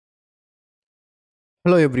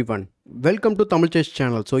Hello everyone, welcome to Tamil Chess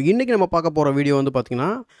channel. So இன்னைக்கு நம்ம பார்க்க போற வீடியோ வந்து பாத்தீங்கன்னா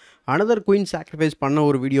another queen sacrifice பண்ண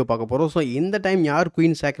ஒரு வீடியோ பார்க்க போறோம். ஸோ இந்த டைம் யார்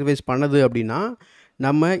queen sacrifice பண்ணது அப்படின்னா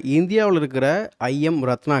நம்ம இந்தியாவில் இருக்கிற ஐஎம்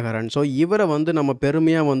ரத்னாகரன். ஸோ இவரை வந்து நம்ம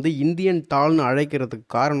பெருமையாக வந்து இந்தியன் டால்னு அழைக்கிறதுக்கு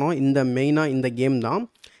காரணம் இந்த மெயினாக இந்த கேம் தான்.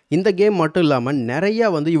 இந்த கேம் மட்டும் இல்லாமல் நிறையா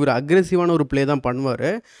வந்து இவர் அக்ரெசிவான ஒரு ப்ளே தான் பண்ணுவார்.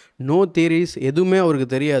 நோ தியரிஸ் எதுவுமே அவருக்கு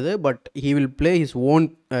தெரியாது. But he will play his own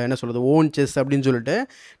என்ன சொல்கிறது ஓன் செஸ் அப்படின்னு சொல்லிட்டு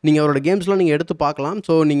நீங்கள் அவரோட கேம்ஸ்லாம் நீங்கள் எடுத்து பார்க்கலாம்.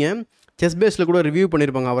 ஸோ நீங்கள் செஸ் பேஸில் கூட ரிவ்யூ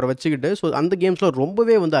பண்ணியிருப்பாங்க அவரை வச்சுக்கிட்டு. ஸோ அந்த கேம்ஸில்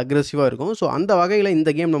ரொம்பவே வந்து அக்ரெசிவாக இருக்கும். ஸோ அந்த வகையில் இந்த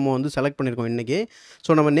கேம் நம்ம வந்து செலக்ட் பண்ணியிருக்கோம் இன்றைக்கி.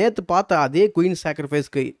 ஸோ நம்ம நேற்று பார்த்த அதே குயின்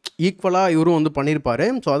சாக்ரிஃபைஸ்க்கு ஈக்குவலாக இவரும் வந்து பண்ணியிருப்பார்.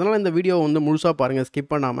 ஸோ அதனால் இந்த வீடியோ வந்து முழுசாக பாருங்கள்,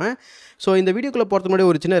 ஸ்கிப் பண்ணாமல். ஸோ இந்த வீடியோக்குள்ளே போகிறதுக்கு முன்னாடி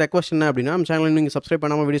ஒரு சின்ன ரெக்வஸ்ட் என்ன அப்படின்னா, நம்ம சேனலில் நீங்கள் சப்ஸ்கிரைப்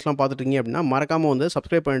பண்ணாமல் வீடியோஸ்லாம் பார்த்துட்டீங்க அப்படின்னா மறக்காமல் வந்து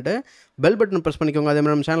சப்ஸ்கிரைப் பண்ணிட்டு பெல் பட்டன் ப்ரெஸ் பண்ணிக்கோங்க. அதே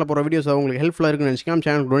மாதிரி நம்ம சேனலில் போகிற வீடியோஸ் உங்களுக்கு ஹெல்ப்ஃபுல்லாக இருக்குன்னு நினச்சிக்கலாம். நம்ம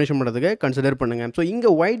சேனலுக்கு டொனேஷன் பண்ணுறதுக்கு கன்சிடர் பண்ணுங்கள். ஸோ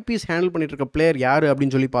இங்கே ஒயிட் பீஸ் ஹேண்டில் பண்ணிட்டு இருக்க பிளேயர் யார்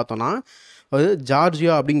அப்படின்னு சொல்லி பார்த்தோன்னா, அது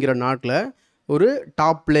ஜார்ஜியா அப்படிங்கிற நாட்டில் ஒரு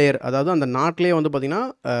டாப் பிளேயர், அதாவது அந்த நாட்டிலே வந்து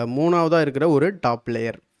பார்த்திங்கன்னா மூணாவதாக இருக்கிற ஒரு டாப்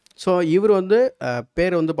பிளேயர். ஸோ இவர் வந்து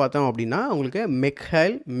பேர் வந்து பார்த்தோம் அப்படின்னா உங்களுக்கு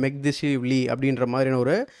மிக்கேல் மெக்திஷிவ்லி அப்படின்ற மாதிரியான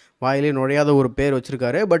ஒரு வாயிலே நுழையாத ஒரு பேர்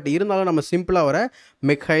வச்சுருக்காரு. பட் இருந்தாலும் நம்ம சிம்பிளாக வர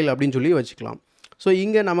மிக்கேல் அப்படின்னு சொல்லி வச்சுக்கலாம். ஸோ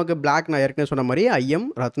இங்கே நமக்கு பிளாக் நான் ஏற்கனவே சொன்ன மாதிரி ஐஎம்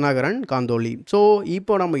ரத்னாகரன் காந்தோலி. ஸோ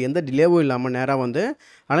இப்போ நம்ம எந்த டிலேவும் இல்லாமல் நேராக வந்து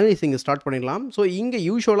அனலைசிங் ஸ்டார்ட் பண்ணிடலாம். ஸோ இங்கே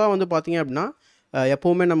யூஸ்வலாக வந்து பார்த்திங்க அப்படின்னா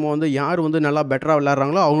எப்போவுமே நம்ம வந்து யார் வந்து நல்லா பெட்டராக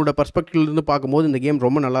விளையாடுறாங்களோ அவங்களோட பர்ஸ்பெக்டிவ்லேருந்து பார்க்கும்போது இந்த கேம்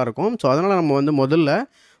ரொம்ப நல்லாயிருக்கும். ஸோ அதனால் நம்ம வந்து முதல்ல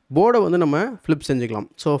போர்டை வந்து நம்ம ஃப்ளிப் செஞ்சுக்கலாம்.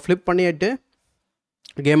 ஸோ ஃப்ளிப் பண்ணிட்டு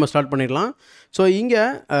கேமை ஸ்டார்ட் பண்ணிடலாம். ஸோ இங்கே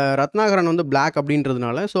ரத்னாகரன் வந்து பிளாக்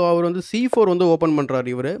அப்படின்றதுனால ஸோ அவர் வந்து C4 வந்து ஓப்பன் பண்ணுறாரு.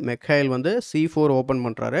 இவர் மெக்கேல் வந்து C4 ஓப்பன்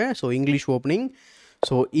பண்ணுறாரு. So English opening.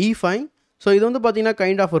 So E5. So இது வந்து பார்த்திங்கன்னா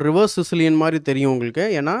கைண்ட் ஆஃப் ரிவர்ஸ் சிசிலியன் மாதிரி தெரியும் உங்களுக்கு.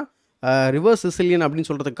 ஏன்னா ரிவர்ஸ் சிசிலியன் அப்படின்னு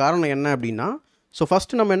சொல்கிறதுக்கு காரணம் என்ன அப்படின்னா, ஸோ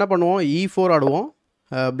ஃபஸ்ட்டு நம்ம என்ன பண்ணுவோம், E4 ஆடுவோம்,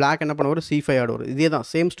 பிளாக் என்ன பண்ணுவார், C5 ஆடுவார். இதே தான்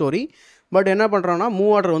சேம் ஸ்டோரி. பட் என்ன பண்ணுறான்னா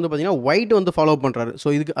மூவ் ஆர்டர் வந்து பார்த்திங்கன்னா ஒயிட் வந்து ஃபாலோ பண்ணுறாரு. ஸோ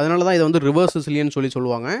இதுக்கு அதனால தான் இதை வந்து ரிவர்ஸ் சிசிலியன்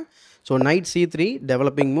சொல்லுவாங்க. So night C3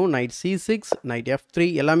 developing move, night C6, night F3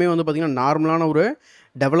 எல்லாமே வந்து பார்த்திங்கன்னா நார்மலான ஒரு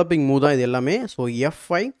டெவலப்பிங் மூவ் தான் இது எல்லாமே. So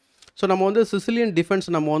F5. ஸோ நம்ம வந்து சிசிலியன் டிஃபென்ஸ்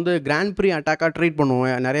நம்ம வந்து கிராண்ட் ப்ரீ அட்டாக்காக ட்ரீட் பண்ணுவோம்.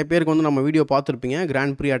 நிறைய பேருக்கு வந்து நம்ம வீடியோ பார்த்துருப்பீங்க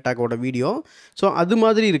கிராண்ட் ப்ரீ அட்டாக்கோட வீடியோ. ஸோ அது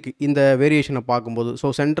மாதிரி இருக்குது இந்த வேரியேஷனை பார்க்கும்போது. ஸோ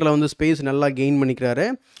சென்டரில் வந்து ஸ்பேஸ் நல்லா கெயின் பண்ணிக்கிறாரு.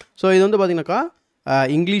 ஸோ இது வந்து பார்த்திங்கனாக்கா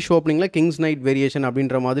இங்கிலீஷ் ஓப்பனிங்கில் கிங்ஸ் நைட் வேரியேஷன்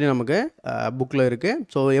அப்படின்ற மாதிரி நமக்கு புக்கில் இருக்குது.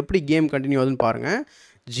 ஸோ எப்படி கேம் கண்டினியூ ஆகுதுன்னு பாருங்கள்.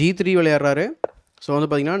 G3 விளையாடுறாரு. ஸோ வந்து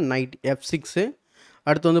பார்த்திங்கன்னா நைட் F6.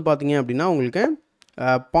 அடுத்து வந்து பார்த்திங்க அப்படின்னா உங்களுக்கு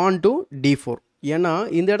பான் டு D4. ஏன்னா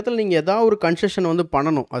இந்த இடத்துல நீங்கள் எதாவது ஒரு கன்செஷன் வந்து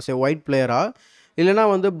பண்ணணும் அஸ் ஏ ஒயிட் பிளேயராக. இல்லைனா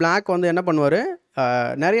வந்து பிளாக் வந்து என்ன பண்ணுவார்,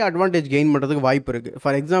 நிறைய அட்வான்டேஜ் கெயின் பண்ணுறதுக்கு வாய்ப்பு இருக்குது.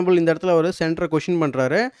 ஃபார் எக்ஸாம்பிள் இந்த இடத்துல ஒரு சென்டரை கொஷின்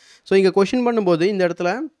பண்ணுறாரு. ஸோ இங்கே கொஷின் பண்ணும்போது இந்த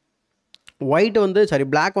இடத்துல ஒயிட் வந்து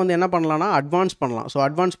பிளாக் வந்து என்ன பண்ணலான்னா அட்வான்ஸ் பண்ணலாம். ஸோ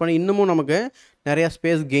அட்வான்ஸ் பண்ணி இன்னமும் நமக்கு நிறையா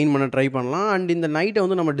ஸ்பேஸ் கெயின் பண்ண ட்ரை பண்ணலாம். அண்ட் இந்த நைட்டை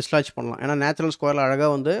வந்து நம்ம டிஸ்லாச் பண்ணலாம். ஏன்னா நேச்சுரல் ஸ்கொயரில் அழகாக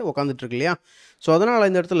வந்து உட்காந்துட்ருக்கு இல்லையா. ஸோ அதனால்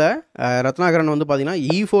இந்த இடத்துல ரத்னாகரன் வந்து பார்த்திங்கன்னா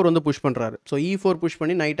E4 வந்து புஷ் பண்ணுறாரு. ஸோ E4 புஷ்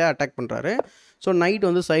பண்ணி நைட்டை அட்டாக் பண்ணுறாரு. ஸோ நைட்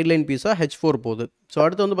வந்து சைட்லைன் பீஸாக H4 போகுது. ஸோ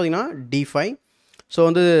அடுத்து வந்து பார்த்திங்கன்னா D5. ஸோ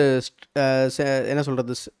வந்து என்ன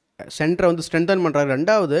சொல்கிறது, சென்டரை வந்து ஸ்ட்ரென்தன் பண்ணுறாரு.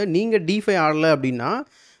 ரெண்டாவது நீங்கள் D5 ஆடலை அப்படின்னா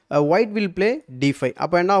ஒயிட் வில் ப்ளே D5.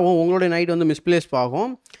 அப்போ என்ன ஆகும், உங்களுடைய நைட் வந்து மிஸ்பிளேஸ் ஆகும்.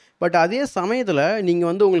 பட் அதே சமயத்தில் நீங்கள்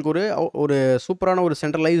வந்து உங்களுக்கு ஒரு சூப்பரான ஒரு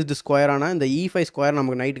சென்ட்ரலைஸ்டு ஸ்கொயரான இந்த E5 ஸ்கொயர்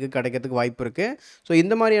நமக்கு நைட்டுக்கு கிடைக்கிறதுக்கு வாய்ப்பு இருக்குது. ஸோ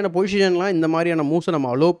இந்த மாதிரியான பொசிஷன்லாம் இந்த மாதிரியான மூவ்ஸை நம்ம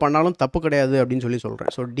அலோவ் பண்ணாலும் தப்பு கிடையாது அப்படின்னு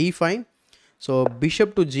சொல்கிறேன். So D5. So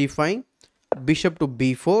bishop to G5, bishop to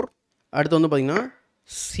B4. அடுத்து வந்து பார்த்திங்கன்னா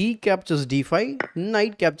C captures D5,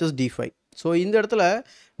 night captures D5. So இந்த இடத்துல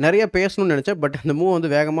நிறைய பேசணும்னு நினச்சேன். பட் அந்த மூவ்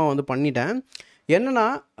வந்து வேகமாக வந்து பண்ணிட்டேன். என்னென்னா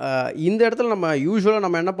இந்த இடத்துல நம்ம யூஸ்வலாக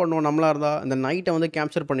நம்ம என்ன பண்ணுவோம், நம்மளாக இருந்தால் இந்த நைட்டை வந்து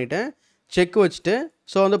கேப்சர் பண்ணிவிட்டு செக் வச்சுட்டு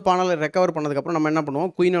ஸோ வந்து பானை ரெக்கவர் பண்ணதுக்கப்புறம் நம்ம என்ன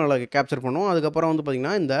பண்ணுவோம், குயினை கேப்சர் பண்ணுவோம். அதுக்கப்புறம் வந்து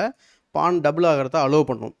பார்த்திங்கன்னா இந்த பான் டபுள் ஆகிறத அலோவ்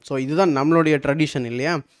பண்ணுவோம். ஸோ இதுதான் நம்மளுடைய ட்ரெடிஷன்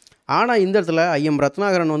இல்லையா. ஆனால் இந்த இடத்துல ஐஎம்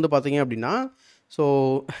ரத்னாகரன் வந்து பார்த்திங்க அப்படின்னா ஸோ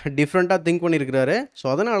டிஃப்ரெண்ட்டாக திங்க் பண்ணியிருக்கிறாரு. ஸோ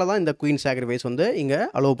அதனால தான் இந்த குயின் சாக்ரிஃபைஸ் வந்து இங்கே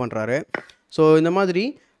அலோவ் பண்ணுறாரு. ஸோ இந்த மாதிரி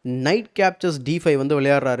நைட் கேப்சர்ஸ் D5 வந்து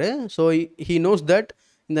விளையாடுறாரு. ஸோ ஹீ நோஸ் தட்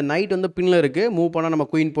இந்த நைட் வந்து பின்னில் இருக்குது, மூவ் பண்ணால் நம்ம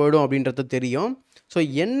குயின் போயிடும் அப்படின்றது தெரியும். ஸோ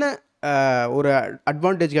என்ன ஒரு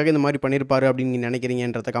அட்வான்டேஜ்க்காக இந்த மாதிரி பண்ணியிருப்பாரு அப்படின்னு நீங்கள்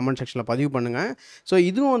நினைக்கிறீங்கன்றத கமெண்ட் செக்ஷனில் பதிவு பண்ணுங்கள். ஸோ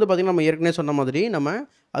இதுவும் வந்து பார்த்திங்கன்னா நம்ம ஏற்கனவே சொன்ன மாதிரி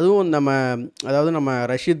அதுவும் அதாவது நம்ம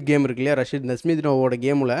ரஷீத் கேம் இருக்கு இல்லையா, ரஷீத் நஸ்மிதினோவோட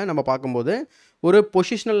கேமில் நம்ம பார்க்கும்போது ஒரு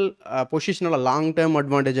பொசிஷனல் லாங் டேர்ம்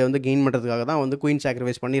அட்வான்டேஜை வந்து கெயின் பண்ணுறதுக்காக தான் வந்து குயின்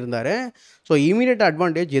சாக்ரிஃபைஸ் பண்ணியிருந்தாரு. ஸோ இமீடியட்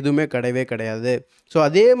அட்வான்டேஜ் எதுவுமே கிடையாது. ஸோ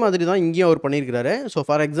அதே மாதிரி தான் இங்கேயும் அவர் பண்ணியிருக்கிறாரு. So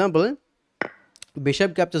for example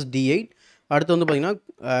bishop captures D8. அடுத்து வந்து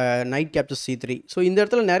பார்த்திங்கன்னா நைட் கேப்சர்ஸ் C3. ஸோ இந்த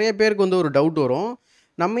இடத்துல நிறைய பேருக்கு வந்து ஒரு டவுட் வரும்,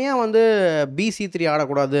 நம்ம ஏன் வந்து BC3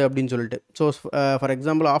 ஆடக்கூடாது அப்படின்னு சொல்லிட்டு. So for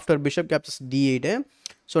example after bishop captures D8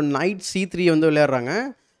 so night C3 வந்து விளையாடுறாங்க.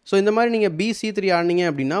 ஸோ இந்த மாதிரி நீங்கள் BC3 ஆடினீங்க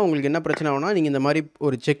அப்படின்னா உங்களுக்கு என்ன பிரச்சனை ஆகும்னா நீங்கள் இந்த மாதிரி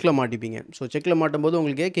ஒரு செக்கில் மாட்டிப்பீங்க. ஸோ செக்கில் மாட்டும்போது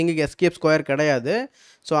உங்களுக்கு கிங்குக்கு எஸ்கேப் ஸ்கொயர் கிடையாது.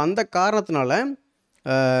 ஸோ அந்த காரணத்தினால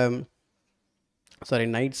சாரி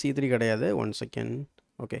நைட் C3 கிடையாது, 1 second.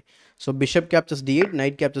 Okay, so bishop captures D8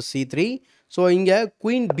 night captures C3. So இங்கே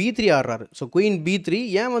குயின் B3 ஆடுறாரு. ஸோ குயின் B3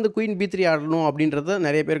 ஏன் வந்து குயின் B3 ஆடணும் அப்படின்றத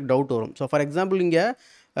நிறைய பேருக்கு டவுட் வரும். ஸோ ஃபார் எக்ஸாம்பிள் இங்கே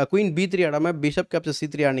குயின் B3 ஆடாமல் பிஷப் கேப்சர்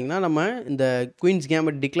C3 ஆடினீங்கன்னா நம்ம இந்த குயின்ஸ்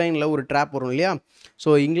கேம்பட் டிக்ளைனில் ஒரு ட்ராப் வரும் இல்லையா. ஸோ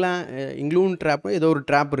இங்லூன் ட்ராப் ஏதோ ஒரு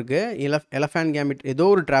ட்ராப் இருக்குது, எலஃபேண்ட் கேம்பிட் ஏதோ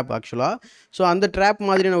ஒரு ட்ராப் ஆக்சுவலாக. ஸோ அந்த ட்ராப்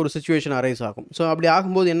மாதிரியான ஒரு சுச்சுவேஷன் அரைஸ் ஆகும். ஸோ அப்படி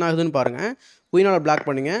ஆகும்போது என்ன ஆகுதுன்னு பாருங்கள். குயினால் பிளாக்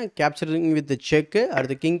பண்ணுங்க, கேப்சரிங் வித் செக்கு,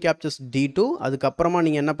 அடுத்து கிங் கேப்சர்ஸ் D2. அதுக்கப்புறமா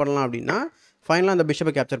நீங்கள் என்ன பண்ணலாம் அப்படின்னா ஃபைனலாக அந்த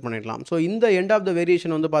பிஷப்பை கேப்சர் பண்ணிடலாம். ஸோ இந்த எண்ட் ஆஃப் த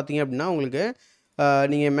வேரியேஷன் வந்து பார்த்தீங்க அப்படின்னா உங்களுக்கு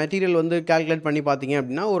நீங்கள் மெட்டீரியல் வந்து கால்குலேட் பண்ணி பார்த்தீங்க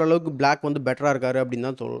அப்படின்னா ஓரளவுக்கு பிளாக் வந்து பெட்டராக இருக்காரு அப்படின்னு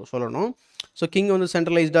தான் சொல்லணும். ஸோ கிங் வந்து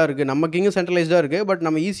சென்ட்ரலைஸ்டாக இருக்குது, நம்ம கிங்கும் சென்ட்ரலைஸ்டாக இருக்குது. பட்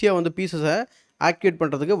நம்ம ஈஸியாக வந்து பீசஸை ஆக்டிவேட்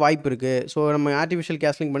பண்ணுறதுக்கு வாய்ப்பு இருக்குது. ஸோ நம்ம ஆர்டிஃபிஷியல்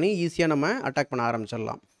கேஸ்லிங் பண்ணி ஈஸியாக நம்ம அட்டாக் பண்ண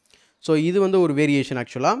ஆரம்பிச்சிடலாம். ஸோ இது வந்து ஒரு வேரியேஷன்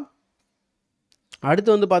ஆக்சுவலாக. அடுத்து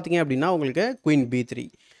வந்து பார்த்தீங்க அப்படின்னா உங்களுக்கு queen B3.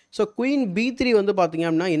 So queen B3 வந்து பார்த்தீங்க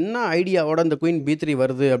அப்படின்னா என்ன ஐடியாவோட இந்த குயின் B3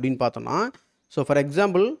 வருது அப்படின்னு பார்த்தோம்னா, ஸோ ஃபார்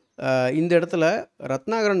எக்ஸாம்பிள் இந்த இடத்துல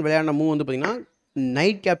ரத்னாகரன் விளையாடின மூவ் வந்து பார்த்திங்கன்னா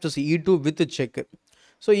night captures E2 with cheque.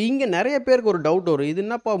 So இங்கே நிறைய பேருக்கு ஒரு டவுட் வரும், இது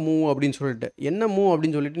என்னப்பா மூவ் அப்படின்னு சொல்லிட்டு. என்ன மூவ்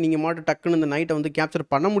அப்படின்னு சொல்லிட்டு நீங்கள் மாட்டு டக்குன்னு இந்த நைட்டை வந்து கேப்சர்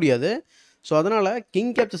பண்ண முடியாது. ஸோ அதனால்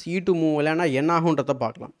கிங் கேப்சர்ஸ் E2 மூவ் விளையாடினா என்ன ஆகுன்றதை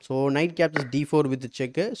பார்க்கலாம். So night captures D4 with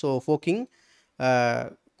cheque. So ஃபோக்கிங்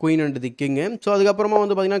queen and the king. So அதுக்கப்புறமா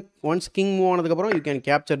வந்து பார்த்திங்கன்னா ஒன்ஸ் கிங் மூவ் ஆனதுக்கப்புறம் யூ கேன்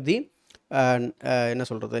கேப்சர் தி என்ன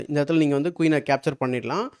சொல்கிறது, இந்த இடத்துல நீங்கள் வந்து குயினை கேப்சர்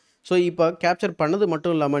பண்ணிடலாம். ஸோ இப்போ கேப்சர் பண்ணது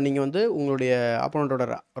மட்டும் இல்லாமல் நீங்கள் வந்து உங்களுடைய ஆப்போனண்ட்டோட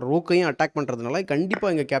ரூக்கையும் அட்டாக் பண்ணுறதுனால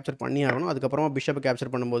கண்டிப்பாக இங்கே கேப்சர் பண்ணி ஆகணும். அதுக்கப்புறமா பிஷப்பை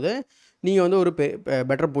கேப்சர் பண்ணும்போது நீங்கள் வந்து ஒரு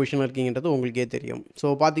பெட்டர் பொசிஷனில் இருக்கீங்கன்றது உங்களுக்கே தெரியும். ஸோ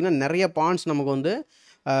பார்த்தீங்கன்னா நிறைய பாயிண்ட்ஸ் நமக்கு வந்து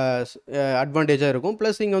அட்வான்டேஜாக இருக்கும்.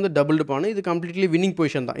 ப்ளஸ் இங்கே வந்து டபுள்டு பான், இது கம்ப்ளீட்லி வின்னிங்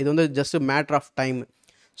பொசிஷன் தான். இது வந்து just matter of time.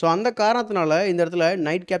 So அந்த காரணத்தினால இந்த இடத்துல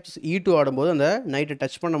நைட் கேப்சர்ஸ் E2 ஆடும்போது அந்த நைட்டை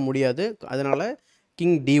டச் பண்ண முடியாது. அதனால்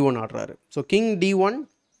கிங் D1 ஆடுறாரு. So king D1.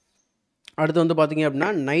 அடுத்து வந்து பார்த்திங்க அப்படின்னா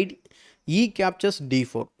நைட் கேப்சர்ஸ்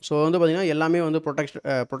D4. ஸோ வந்து பார்த்திங்கன்னா எல்லாமே வந்து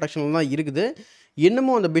ப்ரொடெக்ஷனில் தான் இருக்குது.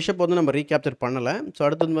 இன்னமும் அந்த பிஷப் வந்து நம்ம ரீகேப்சர் பண்ணலை. ஸோ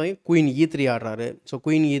அடுத்து வந்து பார்த்திங்கன்னா குயின் E3 ஆடுறாரு. So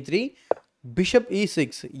queen E3 bishop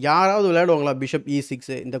E6. யாராவது விளையாடுவாங்களா பிஷப் E6?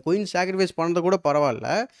 இந்த குயின் சாக்ரிஃபைஸ் பண்ணுறது கூட பரவாயில்ல.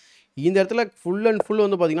 இந்த இடத்துல ஃபுல் அண்ட் ஃபுல்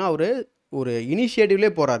வந்து பார்த்திங்கன்னா ஒரு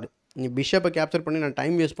இனிஷியேட்டிவ்லேயே போகிறாரு. நீ பிஷப்பை கேப்சர் பண்ணி நான்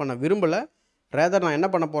டைம் வேஸ்ட் பண்ண விரும்பலை, ரேதர் நான் என்ன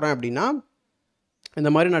பண்ண போகிறேன் அப்படின்னா இந்த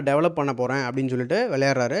மாதிரி நான் டெவலப் பண்ண போகிறேன் அப்படின்னு சொல்லிட்டு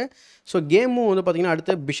விளையாடுறாரு. ஸோ கேமும் வந்து பார்த்திங்கன்னா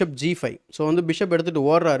அடுத்து பிஷப் G5. ஸோ வந்து பிஷப் எடுத்துகிட்டு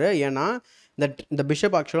ஓடுறாரு. ஏன்னா இந்த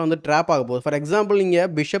பிஷப் ஆக்சுவலாக வந்து ட்ராப் ஆக போகுது. ஃபார் எக்ஸாம்பிள் நீங்கள்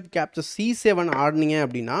பிஷப் கேப்சர் C7 ஆடினீங்க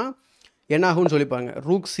அப்படின்னா என்ன ஆகும்னு சொல்லிப்பாங்க.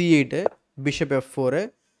 ரூக் C8, பிஷப் F4,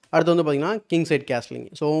 அடுத்து வந்து பார்த்திங்கன்னா கிங் சைட் கேஸ்லிங்.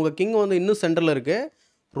 ஸோ உங்கள் கிங் வந்து இன்னும் சென்டரில் இருக்குது.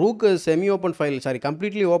 Rook semi open file,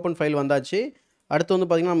 completely open file வந்தாச்சு. அடுத்து வந்து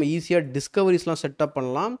பார்த்திங்கன்னா நம்ம ஈஸியாக டிஸ்கவரிஸ்லாம் செட்டப்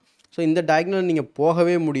பண்ணலாம். ஸோ இந்த டயக்னல் நீங்கள்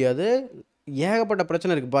போகவே முடியாது. ஏகப்பட்ட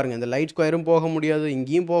பிரச்சனை இருக்குது பாருங்கள். இந்த லைட் ஸ்கொயரும் போக முடியாது,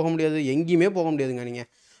 இங்கேயும் போக முடியாது, எங்கேயுமே போக முடியாதுங்க நீங்கள்.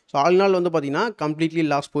 ஸோ ஆல் நாள் வந்து பார்த்திங்கன்னா completely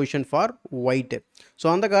last position for white. So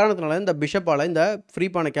அந்த காரணத்தினால இந்த பிஷப்பால் இந்த ஃப்ரீ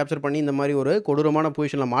பானை கேப்சர் பண்ணி இந்த மாதிரி ஒரு கொடூரமான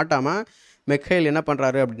பொசிஷனில் மாட்டாமல் மெக்கைல் என்ன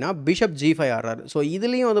பண்ணுறாரு அப்படின்னா பிஷப் G5 ஆடுறாரு. ஸோ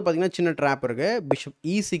இதுலேயும் வந்து பார்த்திங்கன்னா சின்ன ட்ராப் இருக்குது. பிஷப்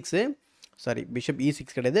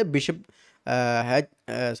E6 கிடையாது,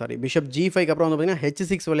 பிஷப் G5க்கு அப்புறம் வந்து பார்த்திங்கன்னா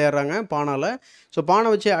H6 விளையாடுறாங்க பானால். ஸோ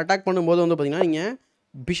பானை வச்சு அட்டாக் பண்ணும்போது வந்து பார்த்திங்கன்னா நீங்கள்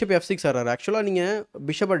பிஷப் F6 ஆடுறாரு. ஆக்சுவலாக நீங்கள்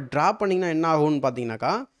பிஷப்பை ட்ராப் பண்ணிங்கன்னா என்ன ஆகும்னு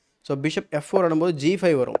பார்த்தீங்கன்னாக்கா, ஸோ பிஷப் F4 ஆடும்போது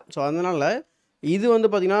G5 வரும். ஸோ அதனால் இது வந்து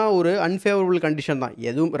பார்த்திங்கன்னா ஒரு அன்ஃபேவரபிள் கண்டிஷன் தான்.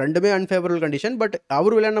 எதுவும் ரெண்டுமே அன்ஃபேவரபிள் கண்டிஷன். பட்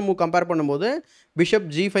அவர் விளையாட மூவ் கம்பேர் பண்ணும்போது பிஷப்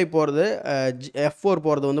G5 போகிறது, F4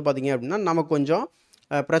 போகிறது வந்து பார்த்திங்க அப்படின்னா நமக்கு கொஞ்சம்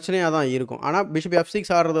பிரச்சனையாக தான் இருக்கும். ஆனால் பிஷப் F6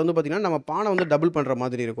 ஆடுறது வந்து பார்த்திங்கன்னா நம்ம பானை வந்து டபுள் பண்ணுற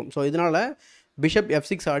மாதிரி இருக்கும். ஸோ இதனால் பிஷப்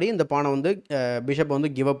F6 ஆடி இந்த பானை வந்து பிஷப் வந்து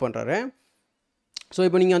கிவ் அப் பண்ணுறாரு. ஸோ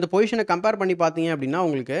இப்போ நீங்கள் அந்த பொசிஷனை கம்பேர் பண்ணி பார்த்தீங்க அப்படின்னா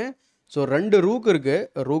உங்களுக்கு ஸோ 2 ரூக்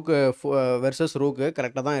இருக்குது. ரூக்கு வெர்சஸ் ரூக்கு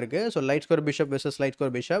கரெக்டாக தான் இருக்குது. So light square bishop versus light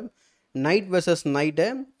square bishop, night versus night,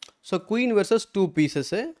 so queen versus 2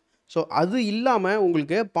 pieces. So அது இல்லாமல்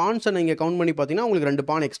உங்களுக்கு பான்ஸை நீங்கள் கவுண்ட் பண்ணி பார்த்தீங்கன்னா உங்களுக்கு 2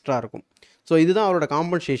 பான் எக்ஸ்ட்ரா இருக்கும். ஸோ இதுதான் அவரோட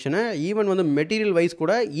காம்பன்சேஷனு. ஈவன் வந்து மெட்டீரியல் வைஸ்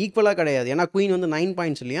கூட ஈக்குவலாக கிடையாது. ஏன்னா குயின் வந்து 9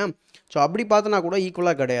 பாயிண்ட்ஸ் இல்லையா. ஸோ அப்படி பார்த்தனா கூட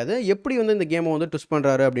ஈக்குவலாக கிடையாது. எப்படி வந்து இந்த கேமை வந்து ட்விஸ்ட்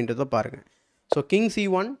பண்ணுறாரு அப்படின்றத பாருங்கள். ஸோ கிங்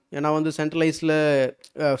C1 ஏன்னா வந்து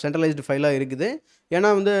சென்ட்ரலைஸ்டு ஃபைலாக இருக்குது. ஏன்னா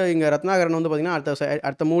வந்து இங்கே ரத்னாகரன் வந்து பார்த்திங்கன்னா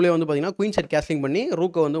அடுத்த மூலே வந்து பார்த்திங்கன்னா குயின் செட் கேஸ்லிங் பண்ணி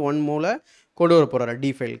ரூக்கை வந்து 1 மூலை கொண்டு வர போகிறாரு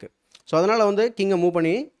D ஃபைலுக்கு. ஸோ அதனால் வந்து கிங்கை மூவ்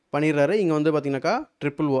பண்ணிடுறாரு. இங்கே வந்து பார்த்திங்கனாக்கா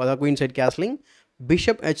ட்ரிபிள் அதாவது queen side castling,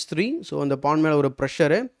 bishop h3. So அந்த பான் மேலே ஒரு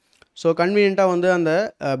ப்ரெஷரு. ஸோ கன்வீனியண்ட்டாக வந்து அந்த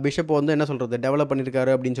பிஷப்பை வந்து என்ன சொல்கிறது டெவலப்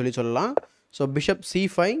பண்ணியிருக்காரு அப்படின்னு சொல்லலாம். So bishop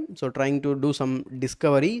c5. So trying to two some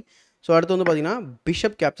Discovery. So அடுத்து வந்து பார்த்திங்கன்னா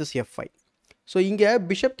பிஷப் கேப்சஸ் f5. ஸோ இங்கே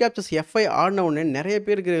பிஷப் கேப்சஸ் f5 ஆடின உடனே நிறைய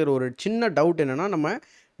பேருக்கு இருக்கிற ஒரு சின்ன டவுட் என்னென்னா, நம்ம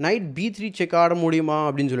நைட் b3 செக் ஆட முடியுமா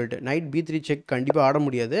அப்படின்னு சொல்லிட்டு. நைட் b3 செக் கண்டிப்பாக ஆட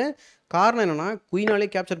முடியாது. காரணம் என்னென்னா, குயினாலே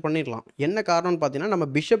கேப்சர் பண்ணிடலாம். என்ன காரணம்னு பார்த்தீங்கன்னா, நம்ம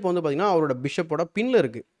பிஷப் வந்து பார்த்திங்கன்னா அவரோட பிஷப்போட பின்னில்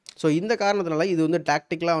இருக்குது. ஸோ இந்த காரணத்தினால இது வந்து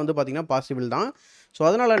டாக்டிக்கலாக வந்து பார்த்திங்கன்னா பாசிபிள் தான். ஸோ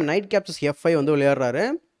அதனால் நைட் கேப்சஸ் f5 வந்து விளையாடுறாரு,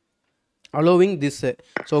 allowing this.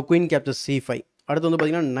 So queen கேப்சஸ் c5. அடுத்து வந்து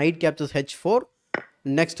பார்த்திங்கன்னா நைட் கேப்சஸ் h4.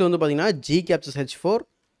 நெக்ஸ்ட் வந்து பார்த்திங்கன்னா g கேப்சஸ் h4,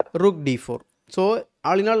 rook d4. So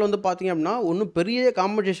ஆளினால் வந்து பார்த்திங்க அப்படின்னா ஒன்றும் பெரிய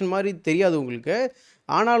காம்படிஷன் மாதிரி தெரியாது உங்களுக்கு.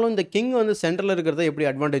 ஆனாலும் இந்த கிங் வந்து சென்டரில் இருக்கிறத எப்படி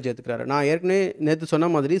அட்வான்டேஜ் எடுத்துக்கிறாரு. நான் ஏற்கனவே நேற்று சொன்ன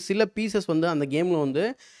மாதிரி சில பீசஸ் வந்து அந்த கேமில் வந்து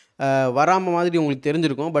வராமல் மாதிரி உங்களுக்கு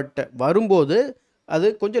தெரிஞ்சிருக்கும். பட் வரும்போது அது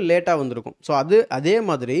கொஞ்சம் லேட்டாக வந்திருக்கும். ஸோ அதே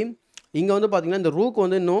மாதிரி இங்கே வந்து பார்த்திங்கன்னா இந்த ரூக்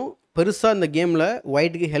வந்து இன்னும் பெருசாக இந்த கேமில்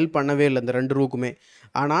ஒயிட்டுக்கு ஹெல்ப் பண்ணவே இல்லை, இந்த 2 ரூக்குமே.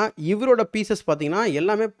 ஆனால் இவரோட பீசஸ் பார்த்திங்கன்னா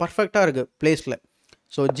எல்லாமே பர்ஃபெக்டாக இருக்குது பிளேஸில்.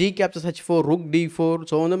 So g கேப்சஸ் h4, rook d4.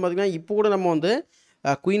 So வந்து பார்த்திங்கன்னா இப்போ கூட நம்ம வந்து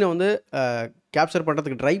குயினை வந்து கேப்சர்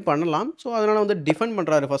பண்ணுறதுக்கு ட்ரை பண்ணலாம். ஸோ அதனால் வந்து டிஃபெண்ட்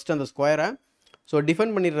பண்ணுறாரு ஃபஸ்ட்டு அந்த ஸ்கொயரை. ஸோ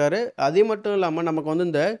டிஃபெண்ட் பண்ணிடுறாரு. அதே மட்டும் இல்லாமல் நமக்கு வந்து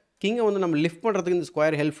இந்த கிங்கை வந்து நம்ம லிஃப்ட் பண்ணுறதுக்கு இந்த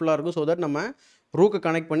ஸ்கொயர் ஹெல்ப்ஃபுல்லாக இருக்கும். ஸோ தட் நம்ம ரூக்கை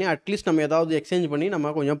கனெக்ட் பண்ணி அட்லீஸ்ட் நம்ம ஏதாவது எக்ஸ்சேஞ்ச் பண்ணி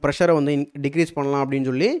நம்ம கொஞ்சம் ப்ரெஷரை வந்து டிக்ரீஸ் பண்ணலாம் அப்படின்னு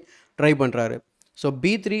சொல்லி ட்ரை பண்ணுறாரு. So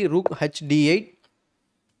b3, rook h d8,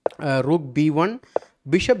 rook b1,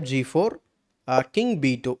 bishop g4, king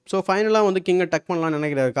b2. So ஃபைனலாக வந்து கிங்கை டக் பண்ணலாம்னு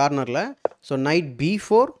நினைக்கிறாரு கார்னரில். So night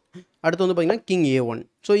b4. அடுத்து வந்து பார்த்திங்கன்னா கிங் a1.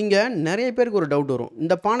 ஸோ இங்கே நிறைய பேருக்கு ஒரு டவுட் வரும்,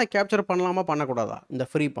 இந்த பானை கேப்சர் பண்ணலாமா பண்ணக்கூடாதா, இந்த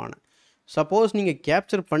ஃப்ரீ பானை. சப்போஸ் நீங்கள்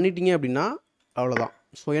கேப்சர் பண்ணிட்டீங்க அப்படின்னா அவ்வளோதான்.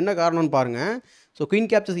 ஸோ என்ன காரணம்னு பாருங்கள். So queen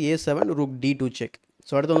கேப்சஸ் a7, rook d2 check.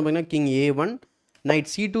 So அடுத்து வந்து பார்த்திங்கன்னா king a1,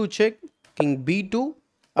 night c2 check, king b2.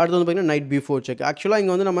 அடுத்து வந்து பார்த்திங்கன்னா நைட் b4 செக். ஆக்சுவலாக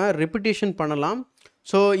இங்கே வந்து நம்ம ரெப்பிட்டேஷன் பண்ணலாம்.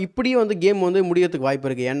 ஸோ இப்படி வந்து கேம் வந்து முடியறதுக்கு வாய்ப்பு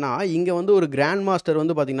இருக்குது. ஏன்னா இங்கே வந்து ஒரு கிராண்ட் மாஸ்டர்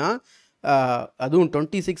வந்து பார்த்திங்கன்னா அதுவும்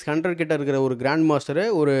 2600 கிட்ட இருக்கிற ஒரு கிராண்ட் மாஸ்டரு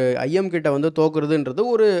ஒரு ஐஎம் கிட்ட வந்து தோக்குறதுன்றது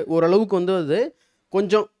ஓரளவுக்கு வந்து அது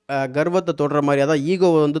கொஞ்சம் கர்வத்தை தொடுற மாதிரி, அதாவது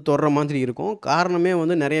ஈகோவை வந்து தொடுற மாதிரி இருக்கும். காரணமே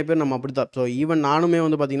வந்து நிறைய பேர் நம்ம அப்படி தான். ஸோ ஈவன் நானுமே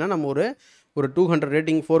வந்து பார்த்திங்கன்னா நம்ம ஒரு 200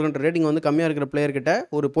 ரேட்டிங் 400 ரேட்டிங் வந்து கம்மியாக இருக்கிற பிளேயர்கிட்ட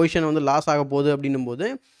ஒரு பொசிஷன் வந்து லாஸ் ஆக போகுது அப்படின்னும் போது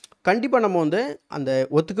கண்டிப்பாக நம்ம வந்து அந்த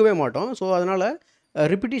ஒத்துக்கவே மாட்டோம். ஸோ அதனால்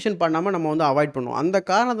ரிப்பிட்டேஷன் பண்ணாமல் நம்ம வந்து அவாய்ட் பண்ணுவோம். அந்த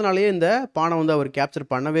காரணத்தினாலேயே இந்த பானை வந்து அவர் கேப்சர்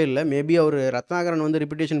பண்ணவே இல்லை. மேபி அவர் ரத்னாகரன் வந்து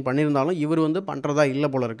ரிப்பிட்டேஷன் பண்ணியிருந்தாலும் இவர் வந்து பண்ணுறதா இல்லை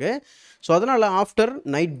போல இருக்குது. ஸோ அதனால் ஆஃப்டர்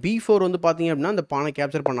நைட் b4 வந்து பார்த்திங்க அப்படின்னா அந்த பானை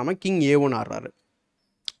கேப்சர் பண்ணாமல் கிங் a1 ஆடுறாரு.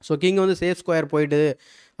 ஸோ கிங் வந்து சேஃப் ஸ்கொயர் போயிட்டு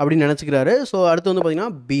அப்படின்னு நினச்சிக்கிறாரு. ஸோ அடுத்து வந்து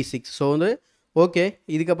பார்த்திங்கன்னா b6. ஸோ வந்து ஓகே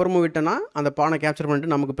இதுக்கப்புறமும் விட்டோன்னா அந்த பானை கேப்சர்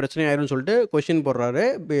பண்ணிட்டு நமக்கு பிரச்சனை ஆயிரும்னு சொல்லிட்டு கொஷின் போடுறாரு.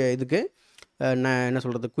 இதுக்கு நான் என்ன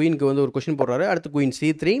சொல்கிறது, குயினுக்கு வந்து ஒரு கொஷின் போடுறாரு. அடுத்து குயின்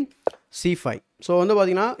c3, c5. ஸோ வந்து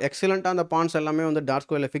பார்த்திங்கன்னா எக்ஸலண்ட்டாக அந்த பான்ஸ் எல்லாமே வந்து டார்க்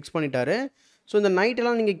ஸ்கொயரில் ஃபிக்ஸ் பண்ணிட்டாரு. ஸோ இந்த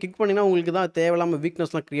நைட்டெல்லாம் நீங்கள் கிக் பண்ணிங்கன்னா உங்களுக்கு தான் தேவையில்லாமல்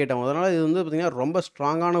வீக்னஸ்லாம் க்ரியேட் ஆகும். அதனால் இது வந்து பார்த்திங்கன்னா ரொம்ப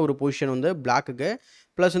ஸ்ட்ராங்கான ஒரு பொசிஷன் வந்து பிளாக்குக்கு.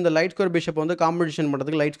 ப்ளஸ் இந்த லைட் ஸ்கொயர் பிஷப் வந்து காம்படிஷன்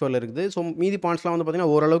பண்ணுறதுக்கு லைட் ஸ்கொயரில் இருக்குது. ஸோ மீதி பாயிண்ட்ஸ்லாம் வந்து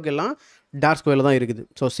பார்த்திங்கன்னா ஓரளவுக்கு எல்லாம் டார்க் ஸ்கொயரில் தான் இருக்குது.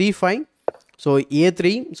 So c5. So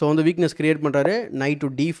a3. So வந்து வீக்னஸ் க்ரியேட் பண்ணுறாரு. Night to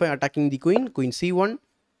d5 attacking the queen. Queen c1,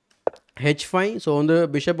 h5. So வந்து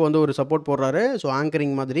பிஷப் வந்து ஒரு சப்போர்ட் போடுறாரு. ஸோ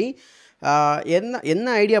ஆங்கரிங் மாதிரி என்ன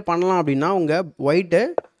ஐடியா பண்ணலாம் அப்படின்னா உங்கள் white.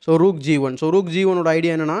 So rook g1. So rook g1ஓட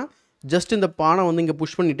idea என்னென்னா ஜஸ்ட் இந்த பானை வந்து இங்கே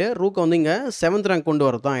புஷ் பண்ணிவிட்டு ரூக்கை வந்து இங்கே 7th ரேங்க் கொண்டு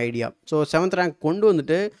வரது தான் ஐடியா. ஸோ 7th ரேங்க் கொண்டு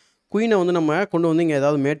வந்துட்டு குயினை வந்து நம்ம கொண்டு வந்து இங்கே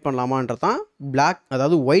ஏதாவது மேட் பண்ணலாமான்றது தான் பிளாக்,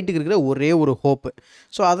 அதாவது ஒயிட்டுக்கு இருக்கிற ஒரே ஒரு ஹோப்பு.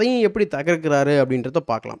 ஸோ அதையும் எப்படி தகர்க்கிறாரு அப்படின்றத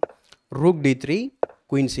பார்க்கலாம். Rook d3,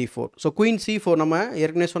 queen c4. So queen c4 நம்ம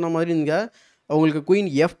ஏற்கனவே சொன்ன மாதிரி இங்கே உங்களுக்கு குயின்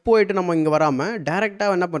எஃப் போயிட்டு நம்ம இங்கே வராமல்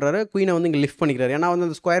டேரெக்டாக என்ன பண்ணுறாரு, குயினை வந்து இங்கே லிஃப்ட் பண்ணிக்கிறாரு. ஏன்னா வந்து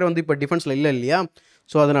அந்த ஸ்கொயர் வந்து இப்போ டிஃபென்ஸில் இல்லை இல்லையா.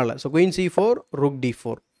 ஸோ அதனால் so queen c4, rook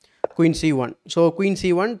d4, queen c1. So queen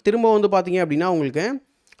c1 திரும்ப வந்து பார்த்தீங்க அப்படின்னா உங்களுக்கு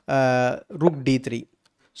ரூக் d3.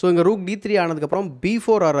 ஸோ இங்கே ரூக் d3 ஆனதுக்கப்புறம்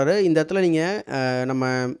b4 ஆறாரு. இந்த இடத்துல நீங்கள் நம்ம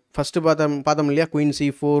ஃபஸ்ட்டு பார்த்தோம் இல்லையா, queen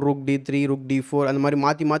c4, rook d3, rook d4 அந்த மாதிரி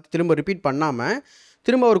மாற்றி திரும்ப ரிப்பீட் பண்ணாமல்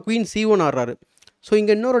திரும்ப ஒரு குயின் c1 ஆடுறாரு. ஸோ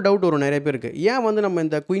இங்கே இன்னொரு டவுட் வரும் நிறைய பேருக்கு, ஏன் வந்து நம்ம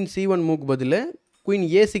இந்த குயின் c1 மூக்கு பதில் queen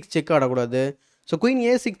a6 check ஆடக்கூடாது. So queen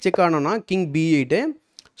a6 check ஆனோன்னா king b8.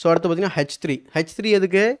 So அடுத்து பார்த்திங்கன்னா h3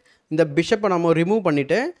 எதுக்கு, இந்த பிஷப்பை நம்ம ரிமூவ்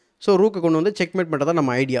பண்ணிவிட்டு ஸோ ரூக்கை கொண்டு வந்து செக்மேட் பண்ணுறதா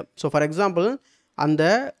நம்ம ஐடியா. ஸோ ஃபார் எக்ஸாம்பிள் அந்த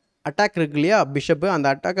அட்டாக் இருக்கு இல்லையா பிஷப்பு, அந்த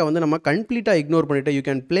அட்டாக்கை வந்து நம்ம கம்ப்ளீட்டாக இக்னோர் பண்ணிவிட்டு you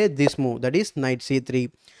can play this move, that is night c3.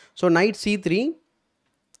 So night c3.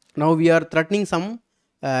 Now we are threatening some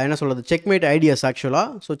என்ன சொல்கிறது செக்மேட் ஐடியாஸ் ஆக்சுவலாக.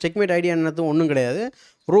 ஸோ செக்மேட் ஐடியா என்னது ஒன்றும் கிடையாது.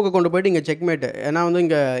 ரூக்கை கொண்டு போய்ட்டு இங்கே செக்மேட். ஏன்னா வந்து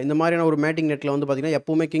இங்கே இந்த மாதிரியான ஒரு மேட்டிங் நெட்டில் வந்து பார்த்திங்கன்னா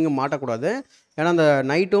எப்போவுமே கிங்கு மாட்டக்கூடாது. ஏன்னா அந்த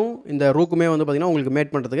நைட்டும் இந்த ரூக்குமே வந்து பார்த்திங்கன்னா உங்களுக்கு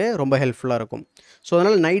மேட் பண்ணுறதுக்கு ரொம்ப ஹெல்ப்ஃபுல்லாக இருக்கும். ஸோ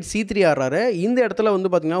அதனால் நைட் C3 ஆடுறாரு. இந்த இடத்துல வந்து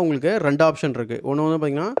பார்த்திங்கன்னா உங்களுக்கு 2 ஆப்ஷன் இருக்குது. ஒன்று வந்து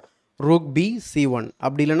பார்த்திங்கன்னா ரூக் பி C1,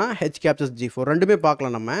 அப்படி இல்லைனா H கேப்சஸ் G4 ரெண்டுமே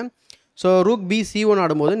பார்க்கலாம் நம்ம. ஸோ ரூக் பி C1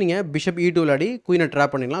 ஆடும்போது நீங்கள் பிஷப் E2 விளையாடி குயினை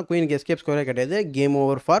ட்ராப் பண்ணிடலாம். குயினுக்கு எஸ்கேப் ஸ்கோரே கிடையாது. Game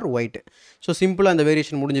over for white. So சிம்பிளாக அந்த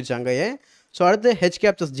வேரியேஷன் முடிஞ்சிருச்சு அங்கேயே. ஸோ அடுத்து H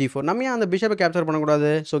கேப்சஸ் G4. நம்ம ஏன் அந்த பிஷப்பை கேப்சர்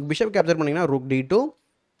பண்ணக்கூடாது? ஸோ பிஷப் கேப்சர் பண்ணிங்கன்னா rook D2,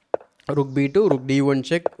 rook B2, rook D1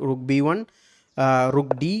 check, rook B1,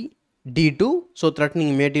 rook D2. So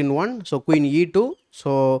threatening made in 1. So queen E2.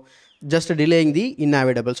 So just delaying the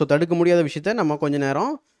இன்ஆவிடபிள். So தடுக்க முடியாத விஷயத்தை நம்ம கொஞ்சம்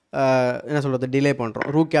நேரம் என்ன சொல்கிறது டிலே பண்ணுறோம்.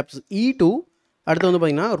 Rook கேப்சஸ் E2. அடுத்து வந்து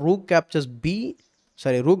பார்த்திங்கன்னா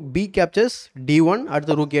ரூக் பி கேப்சஸ் D1.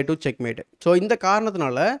 அடுத்து ரூக் A2 செக்மேட். ஸோ இந்த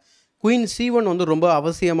காரணத்தினால குயின் C1 வந்து ரொம்ப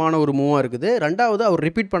அவசியமான ஒரு மூவாக இருக்குது. ரெண்டாவது அவர்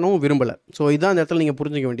ரிப்பீட் பண்ணவும் விரும்பலை. ஸோ இதான் இந்த இடத்துல நீங்கள்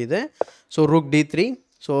புரிஞ்சிக்க வேண்டியது. So rook D3.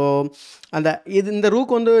 ஸோ இந்த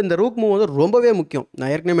ரூக் மூவ் வந்து ரொம்பவே முக்கியம்.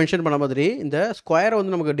 நான் ஏற்கனவே மென்ஷன் பண்ண மாதிரி இந்த ஸ்கொயரை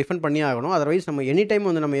வந்து நமக்கு டிஃபெண்ட் பண்ணி ஆகணும். அதர்வைஸ் நம்ம எனி டைம்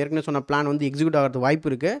வந்து நம்ம ஏற்கனவே சொன்ன பிளான் வந்து எக்ஸிக்யூட் ஆகிறது வாய்ப்பு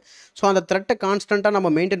இருக்குது. ஸோ அந்த த்ரெட்டை கான்ஸ்டண்ட்டாக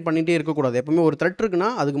நம்ம மெயின்டைன் பண்ணிகிட்டே இருக்கக்கூடாது. எப்பவுமே ஒரு த்ரெட் இருக்குன்னா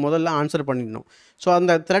அதுக்கு முதல்ல ஆன்சர் பண்ணிடணும். ஸோ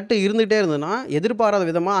அந்த த்ரெட்டு இருந்துகிட்டே இருந்ததுன்னா எதிர்பாராத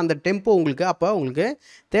விதமாக அந்த டெம்போ உங்களுக்கு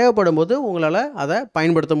தேவைப்படும் போது உங்களால் அதை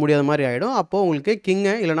பயன்படுத்த முடியாத மாதிரி ஆகிடும். அப்போது உங்களுக்கு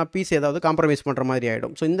கிங்கை இல்லைனா பீஸ் ஏதாவது காம்ப்ரமைஸ் பண்ணுற மாதிரி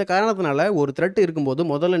ஆகிடும். ஸோ இந்த காரணத்தினால ஒரு த்ரெட் இருக்கும்போது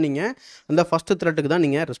முதல்ல நீங்கள் அந்த ஃபஸ்ட்டு த்ரெட்டுக்கு தான்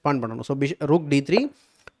நீங்கள் ரெஸ்பாண்ட் பண்ணணும். So rook D3,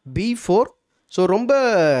 B4. So ரொம்ப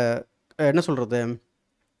என்ன சொல்கிறது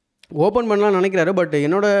ஓப்பன் பண்ணலாம்னு நினைக்கிறாரு. பட்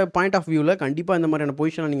என்னோடய பாயிண்ட் ஆஃப் வியூவில் கண்டிப்பாக இந்த மாதிரியான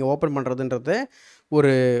பொசிஷனை நீங்கள் ஓப்பன் பண்ணுறதுன்றது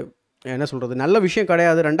ஒரு என்ன சொல்கிறது நல்ல விஷயம்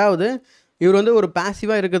கிடையாது. ரெண்டாவது இவர் வந்து ஒரு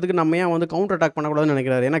பாசிவாக இருக்கிறதுக்கு நம்ம ஏன் வந்து கவுண்டர் அட்டாக் பண்ணக்கூடாதுன்னு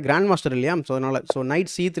நினைக்கிறாரு. ஏன்னா கிராண்ட் மாஸ்டர் இல்லையா. ஸோ அதனால்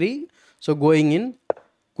night C3. So going in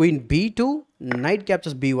queen B2, night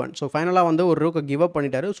கேப்சஸ் B1. So ஃபைனலாக வந்து ஒரு ரூக்கை கிவ் அப்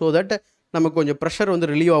பண்ணிட்டாரு. ஸோ தட் நமக்கு கொஞ்சம் ப்ரெஷர்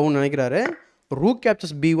வந்து ரிலீவ் ஆகும்னு நினைக்கிறாரு. Rook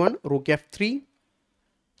கேப்சஸ் B1, rook F3.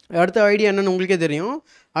 அடுத்த ஐடியா என்னென்னு உங்களுக்கே தெரியும்.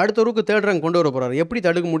 அடுத்த ரூக்கு தேர்ட் ரேங்க் கொண்டு வர போகிறாரு. எப்படி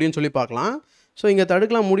தடுக்க முடியும்னு சொல்லி பார்க்கலாம். ஸோ இங்கே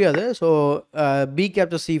தடுக்கலாம் முடியாது. So B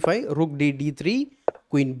கேப்சஸ் C5, rook D3,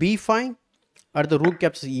 queen B5. அடுத்து rook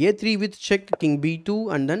கேப்சஸ் A3 with check, king B2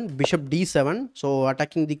 and then bishop D7. So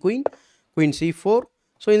attacking the queen C4.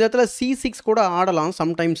 So இந்த இடத்துல C6 கூட ஆடலாம்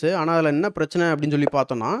சம்டைம்ஸு. ஆனால் அதில் என்ன பிரச்சனை அப்படின்னு சொல்லி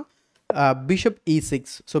பார்த்தோன்னா bishop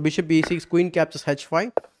E6. So bishop E6, queen கேப்சஸ் H5,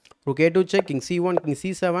 rook A2 check, king C1, king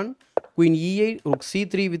C7, queen E8, rook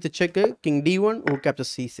C3 with cheque, king D1, rook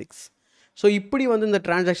கேப்சஸ் C6. So இப்படி வந்து இந்த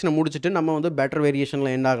டிரான்சாக்ஷனை முடிச்சுட்டு நம்ம வந்து பெட்டர்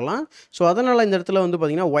வேரியேஷனில் எண்ட் ஆகலாம். ஸோ அதனால் இந்த இடத்துல வந்து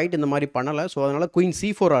பார்த்திங்கன்னா ஒயிட் இந்த மாதிரி பண்ணலை. ஸோ அதனால் குயின்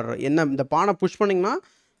C4 ஆடுற என்ன இந்த பானை புஷ் பண்ணிங்கன்னா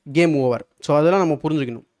கேம் ஓவர். ஸோ அதெல்லாம் நம்ம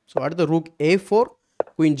புரிஞ்சுக்கணும். ஸோ அடுத்து rook A4,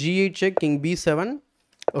 queen G8 check, king B7,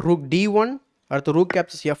 rook D1. அடுத்து rook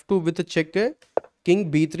கேப்சஸ் F2 with cheque, king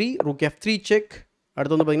B3, rook F3 check.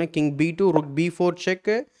 அடுத்து வந்து பார்த்திங்கன்னா கிங் B2, ரூக் B4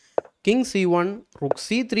 செக்கு, கிங் C1, ரூக்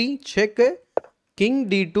C3 செக்கு, king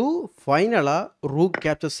D2, ஃபைனலாக rook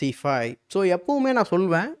capture C5. So எப்போவுமே நான்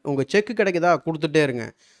சொல்வேன் உங்கள் செக்கு கிடைக்குதா கொடுத்துட்டே இருங்க.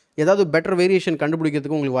 ஏதாவது பெட்டர் வேரியேஷன்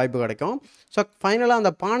கண்டுபிடிக்கிறதுக்கு உங்களுக்கு வாய்ப்பு கிடைக்கும். ஸோ ஃபைனலாக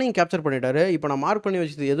அந்த பானையும் கேப்சர் பண்ணிட்டாரு. இப்போ நான் மார்க் பண்ணி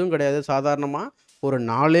வச்சது எதுவும் கிடையாது. சாதாரணமாக ஒரு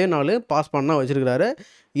 4 பாஸ் பண்ணால் வச்சுருக்கிறாரு.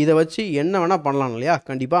 இதை வச்சு என்ன வேணால் பண்ணலாம் இல்லையா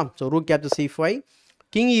கண்டிப்பாக. So rook capture C5,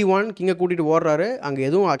 king E1, கிங்கை கூட்டிகிட்டு ஓடுறாரு. அங்கே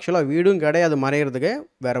எதுவும் ஆக்சுவலாக வீடும் கிடையாது மறையிறதுக்கு.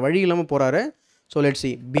 வேறு வழி இல்லாமல் போகிறாரு. So let's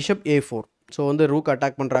see bishop A4. So வந்து ரூக்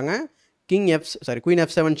அட்டாக் பண்ணுறாங்க. Queen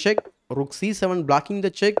F7 check, rook C7 blocking the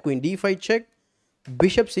cheque, queen D5 check,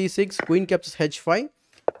 bishop C6, queen கேப்சஸ் H5,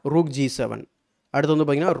 rook G7. அடுத்து வந்து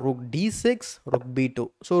பார்த்திங்கன்னா rook D6, rook B2.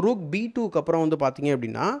 So rook B2க்கு அப்புறம் வந்து பார்த்திங்க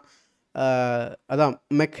அப்படின்னா அதான்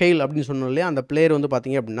மெக்கெயில் அப்படின்னு சொன்னோம் இல்லையா, அந்த பிளேயர் வந்து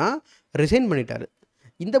பார்த்திங்க அப்படின்னா ரிசைன் பண்ணிட்டார்.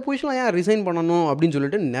 இந்த பொசிஷனில் ஏன் ரிசைன் பண்ணணும் அப்படின்னு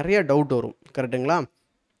சொல்லிட்டு நிறைய டவுட் வரும். கரெக்டுங்களா?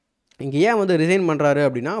 இங்கே ஏன் வந்து ரிசைன் பண்ணுறாரு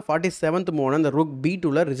அப்படின்னா 47th மூவ் அந்த ரூக்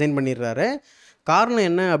B2வில் ரிசைன் பண்ணிடுறாரு. காரணம்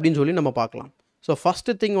என்ன அப்படின்னு சொல்லி நம்ம பார்க்கலாம். ஸோ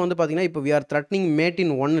ஃபஸ்ட்டு திங் வந்து பார்த்திங்கன்னா இப்போ we are threatening made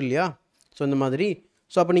in 1 இல்லையா. ஸோ இந்த மாதிரி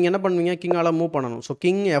ஸோ அப்போ நீங்கள் என்ன பண்ணுவீங்க, கிங்கால் மூவ் பண்ணணும். ஸோ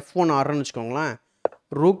கிங் F1 ஆடுறன்னு வச்சுக்கோங்களேன்.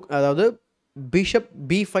 ரூக் அதாவது பிஷப்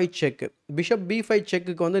B5 செக்கு. பிஷப் B5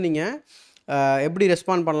 செக்குக்கு வந்து நீங்கள் எப்படி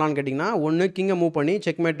ரெஸ்பாண்ட் பண்ணலான்னு கேட்டிங்கன்னா, ஒன்று கிங்கை மூவ் பண்ணி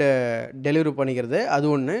செக்மேட் டெலிவரி பண்ணிக்கிறது, அது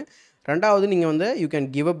ஒன்று. ரெண்டாவது நீங்கள் வந்து you can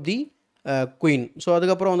give up the queen. So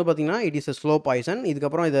அதுக்கப்புறம் வந்து பார்த்திங்கன்னா it is a slow poison.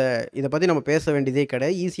 இதுக்கப்புறம் இதை பற்றி நம்ம பேச வேண்டியதே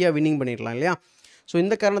கிடையாது. ஈஸியாக வின்னிங் பண்ணிடலாம் இல்லையா. ஸோ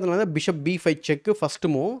இந்த காரணத்தில் வந்து பிஷப் B5 செக்கு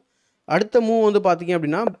ஃபஸ்ட்டு மூவ். அடுத்த மூவ் வந்து பார்த்திங்க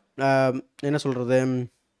அப்படின்னா என்ன சொல்கிறது,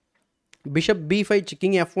 பிஷப் B5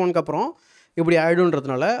 கிங் F1க்கு அப்புறம் இப்படி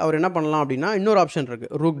ஆகிடுன்றதுனால அவர் என்ன பண்ணலாம் அப்படின்னா இன்னொரு ஆப்ஷன்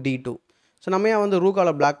இருக்குது, ரூக் D2. ஸோ நம்ம ஏன் வந்து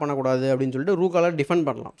ரூக்கால் பிளாக் பண்ணக்கூடாது அப்படின்னு சொல்லிட்டு ரூக்கால் டிஃபெண்ட்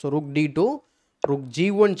பண்ணலாம். So rook D2, rook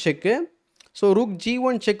G1 செக்கு, ஸோ ரூக்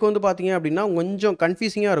G1 செக் வந்து பார்த்தீங்க அப்படின்னா கொஞ்சம்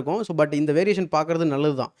கன்ஃபியூசிங்காக இருக்கும். ஸோ பட் இந்த வேரியேஷன் பார்க்குறது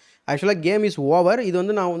நல்லது தான். ஆக்சுவலாக கேம் இஸ் ஓவர். இது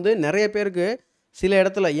வந்து நான் வந்து நிறைய பேருக்கு சில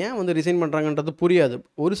இடத்துல ஏன் வந்து ரிசைன் பண்ணுறாங்கன்றது புரியாது.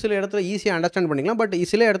 ஒரு சில இடத்துல ஈஸியாக அண்டர்ஸ்டாண்ட் பண்ணிக்கலாம். பட்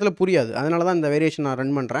சில இடத்துல புரியாது. அதனால தான் இந்த வேரியேஷன் நான்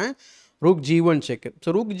ரன் பண்ணுறேன். Rook G1 check.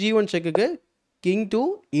 So rook G1 செக்குக்கு king to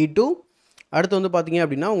E2. அடுத்து வந்து பார்த்தீங்க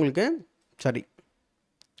அப்படின்னா உங்களுக்கு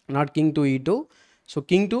not king to E2. So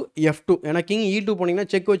king to F2. ஏன்னா கிங் E2 போனீங்கன்னா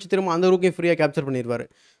செக் வச்சு திரும்ப அந்த ரூக்கையும் ஃப்ரீயாக கேப்சர் பண்ணிடுவார்.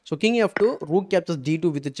 So king F2, rook captures G2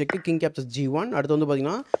 with check, king captures G1. அடுத்து வந்து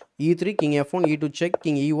பார்த்தீங்கன்னா E3, king F1, E2 check,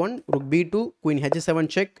 king E1, rook B2, queen H7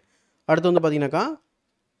 check. அடுத்து வந்து பார்த்தீங்கன்னாக்கா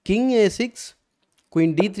king A6,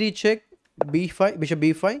 queen D3 check, B5, bishop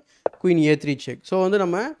B5, queen A3 check. So வந்து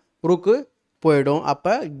நம்ம rook போயிடும்.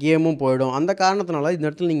 அப்போ கேமும் போயிடும். அந்த காரணத்தினால இந்த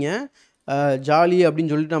இடத்துல நீங்கள் ஜாலி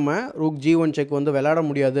அப்படின்னு சொல்லிட்டு நம்ம ரூக் G1 செக் வந்து விளையாட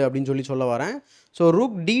முடியாது அப்படின்னு சொல்ல வரேன். ஸோ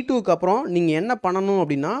ரூக் D2க்கு அப்புறம் நீங்கள் என்ன பண்ணணும்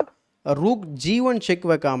அப்படின்னா ரூக் G1 செக்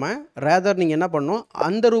வைக்காமல் ரேதர் நீங்கள் என்ன பண்ணணும்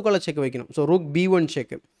அந்த ரூக்கால் செக் வைக்கணும். So rook B1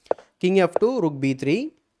 check, king F2, rook B3.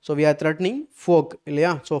 So we are threatening folk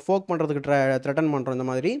இல்லையா? ஸோ ஃபோக் பண்ணுறதுக்கு த்ரெட்டன் பண்ணுறோம் இந்த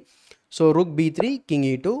மாதிரி. So rook B3, king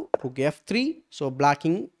E2, rook F3. So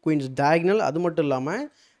blocking queens diagonal. அது மட்டும் இல்லாமல்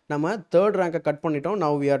நம்ம தேர்ட் ரேங்கை கட் பண்ணிட்டோம்.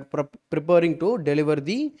 Now we are preparing to deliver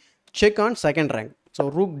the check on second rank. So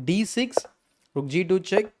rook D6, rook G2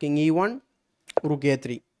 check, king E1, rook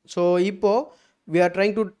A3. So இப்போ we are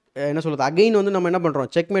trying to என்ன சொல்கிறது again வந்து நம்ம என்ன பண்ணுறோம்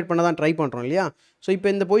செக்மேட் பண்ண தான் ட்ரை பண்ணுறோம் இல்லையா? ஸோ இப்போ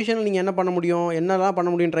இந்த பொசிஷனில் நீங்கள் என்ன பண்ண முடியும், என்னெல்லாம் பண்ண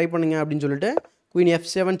முடியும் ட்ரை பண்ணுங்க அப்படின்னு சொல்லிட்டு குயின்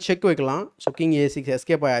F7 செக் வைக்கலாம். ஸோ கிங் A6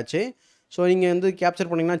 எஸ்கேப் ஆயாச்சு. ஸோ நீங்கள் வந்து கேப்சர்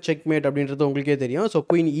பண்ணிங்கன்னா செக்மேட் அப்படின்றது உங்களுக்கே தெரியும். So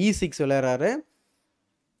queen E6 விளையாடுறாரு.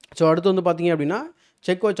 ஸோ அடுத்து வந்து பார்த்தீங்க அப்படின்னா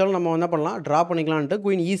செக் வச்சாலும் நம்ம என்ன பண்ணலாம் ட்ரா பண்ணிக்கலான்ட்டு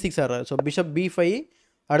குயின் E6 ஆடுறாரு. So bishop B5.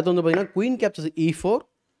 அடுத்து வந்து பார்த்தீங்கன்னா queen captures E4,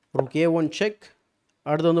 rook A1 check.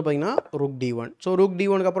 அடுத்து வந்து பார்த்தீங்கன்னா ரூக் D1. ஸோ ரூக்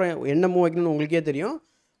D1க்கு அப்புறம் என்ன மூவ் வைக்கணும்னு உங்களுக்கே தெரியும்.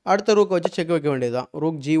 அடுத்த ரூக்கை வச்சு செக் வைக்க வேண்டியது தான்.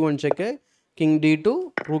 Rook G1 cheque, king D2,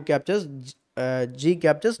 rook captures G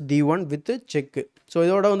captures D1 with cheque. So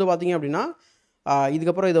இதோட வந்து பார்த்தீங்க அப்படின்னா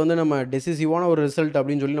இதுக்கப்புறம் இதை வந்து நம்ம டெசிசிவான ஒரு ரிசல்ட்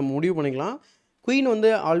அப்படின்னு சொல்லி நம்ம முடிவு பண்ணிக்கலாம். குயின்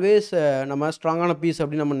வந்து ஆல்வேஸ் நம்ம ஸ்ட்ராங்கான பீஸ்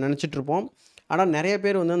அப்படின்னு நம்ம நினச்சிட்ருப்போம். ஆனால் நிறைய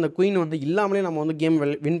பேர் வந்து அந்த குயின் வந்து இல்லாமலே நம்ம வந்து கேம்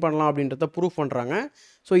வின் பண்ணலாம் அப்படின்றத ப்ரூவ் பண்ணுறாங்க.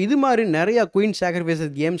 ஸோ இது மாதிரி நிறையா குயின்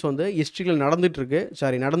சாக்ரிஃபைசஸ் கேம்ஸ் வந்து ஹிஸ்ட்ரியில் நடந்திருக்கு.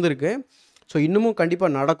 ஸோ இன்னமும்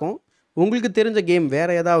கண்டிப்பாக நடக்கும். உங்களுக்கு தெரிஞ்ச கேம்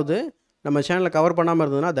வேறு ஏதாவது நம்ம சேனலில் கவர் பண்ணாமல்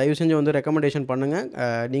இருந்ததுன்னா தயவு செஞ்சு வந்து ரெக்கமெண்டேஷன் பண்ணுங்கள்.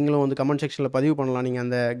 நீங்களும் வந்து கமெண்ட் செக்ஷனில் பதிவு பண்ணலாம். நீங்கள்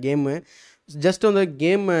அந்த கேமு ஜஸ்ட் வந்து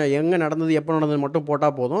கேம் எங்கே நடந்தது எப்போ நடந்தது மட்டும்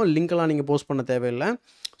போட்டால் போதும். லிங்க்கெல்லாம் நீங்கள் போஸ்ட் பண்ண தேவையில்லை.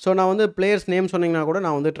 ஸோ நான் வந்து பிளேயர்ஸ் நேம் சொன்னீங்கன்னா கூட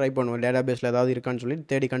நான் வந்து ட்ரை பண்ணுவேன். டேட்டா பேஸில் ஏதாவது இருக்கான்னு சொல்லி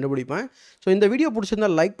தேடி கண்டுபிடிப்பேன். ஸோ இந்த வீடியோ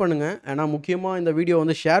பிடிச்சிருந்தால் லைக் பண்ணுங்கள். ஏன்னா முக்கியமாக இந்த வீடியோ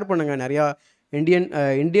வந்து ஷேர் பண்ணுங்கள். நிறையா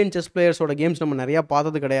இந்தியன் செஸ் பிளேயர்ஸோட கேம்ஸ் நம்ம நிறையா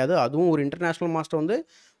பார்த்தது கிடையாது. அதுவும் ஒரு இன்டர்நேஷ்னல் மாஸ்டர் வந்து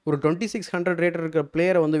ஒரு 2600 ரேட்டர் இருக்கிற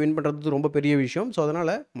பிளேயரை வந்து வின் பண்ணுறது ரொம்ப பெரிய விஷயம். ஸோ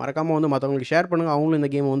அதனால் மறக்காமல் வந்து மற்றவங்களுக்கு ஷேர் பண்ணுங்கள். அவங்களும் இந்த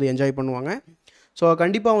கேமை வந்து என்ஜாய் பண்ணுவாங்க. ஸோ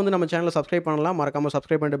கண்டிப்பாக வந்து நம்ம சேனலை சப்ஸ்கிரைப் பண்ணலாம். மறக்காமல்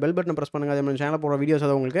சப்ஸ்கிரைப் பண்ணிட்டு பெல் பட்டன் ப்ரெஸ் பண்ணுங்கள். அதே மாதிரி சேனலில் போகிற வீடியோஸ்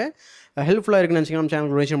அதை உங்களுக்கு ஹெல்ப்ஃபுல்லாக இருக்குன்னு நினச்சிங்கன்னா நம்ம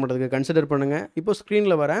சேனல் டொனேஷன் பண்ணுறதுக்கு கன்சிடர் பண்ணுங்கள். இப்போ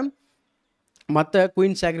ஸ்க்ரீனில் வர மற்ற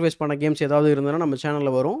குயின் சாக்ரிஃபைஸ் பண்ண கேம்ஸ் ஏதாவது இருந்ததுன்னா நம்ம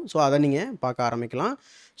சேனலில் வரும். ஸோ அதை நீங்கள் பார்க்க ஆரம்பிக்கலாம்.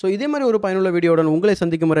 ஸோ இதே மாதிரி ஒரு பயனுள்ள வீடியோவுடன் உங்களை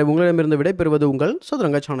சந்திக்கும் வரை உங்களிடமிருந்து விடைபெறுவது உங்கள்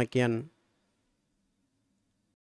சதுரங்க சாணக்கியன்.